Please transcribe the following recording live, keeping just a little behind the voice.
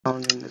down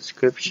in the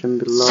description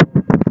below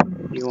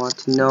if you want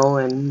to know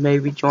and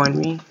maybe join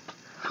me.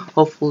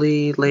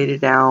 Hopefully later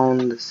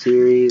down the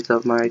series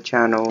of my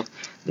channel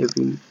there'll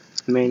be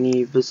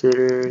many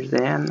visitors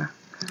and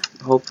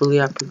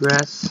hopefully I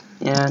progress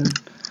and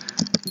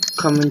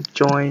come and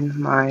join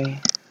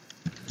my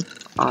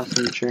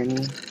awesome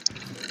journey.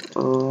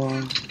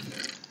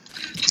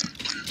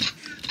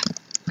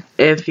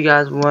 If you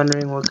guys are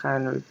wondering what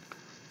kind of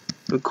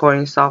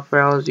recording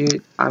software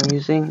I'm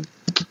using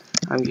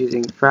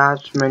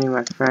Fraps. Many of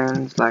my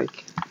friends,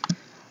 like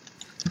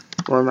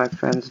one of my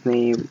friends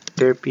named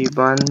Derpy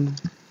Bun,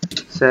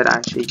 said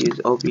I should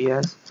use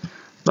OBS,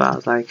 but I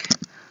was like,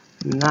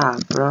 nah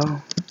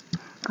bro,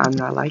 I'm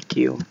not like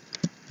you,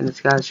 and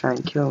this guy's trying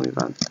to kill me,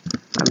 but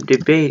I'm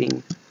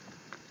debating.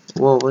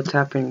 Whoa, what's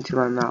happening to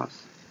my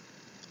mouse?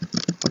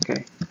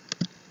 Okay,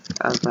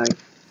 I was like,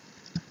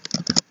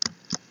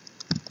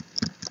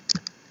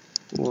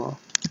 whoa,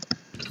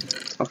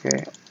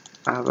 okay,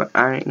 I have an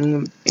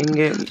iron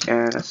ingot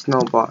and a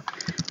snowball.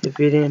 If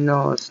you didn't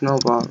know, a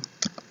snowball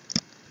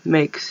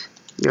makes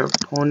your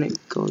opponent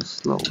go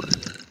slower.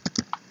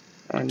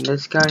 And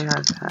this guy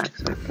has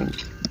hacks, I think.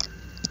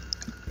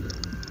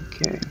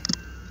 Okay.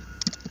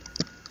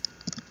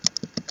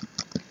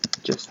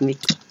 Just sneak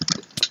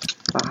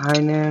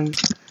behind him.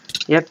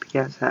 Yep, he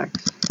has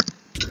hacks.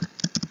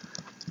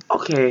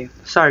 Okay,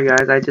 sorry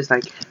guys, I just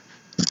like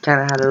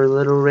kinda had a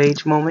little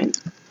rage moment.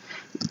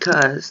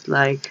 Because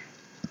like,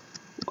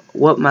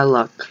 what my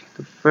luck.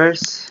 The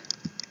first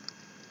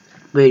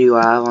video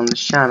I have on this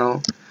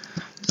channel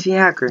is the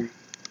hacker.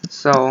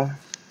 So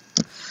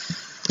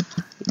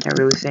can't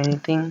really say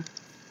anything,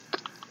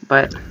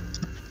 but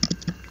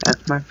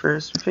that's my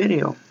first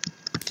video.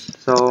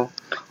 So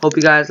hope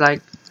you guys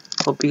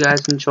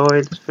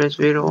enjoyed this first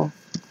video.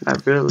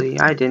 Not really,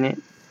 I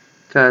didn't,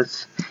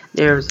 because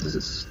there was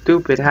this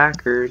stupid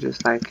hacker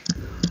just like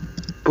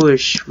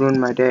Bush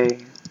ruined my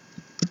day.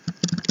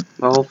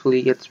 But hopefully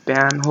he gets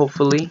banned,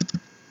 hopefully.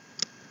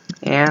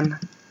 And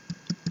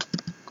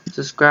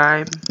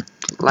subscribe,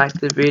 like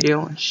the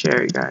video, and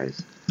share it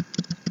guys.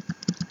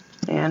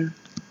 And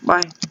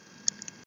bye.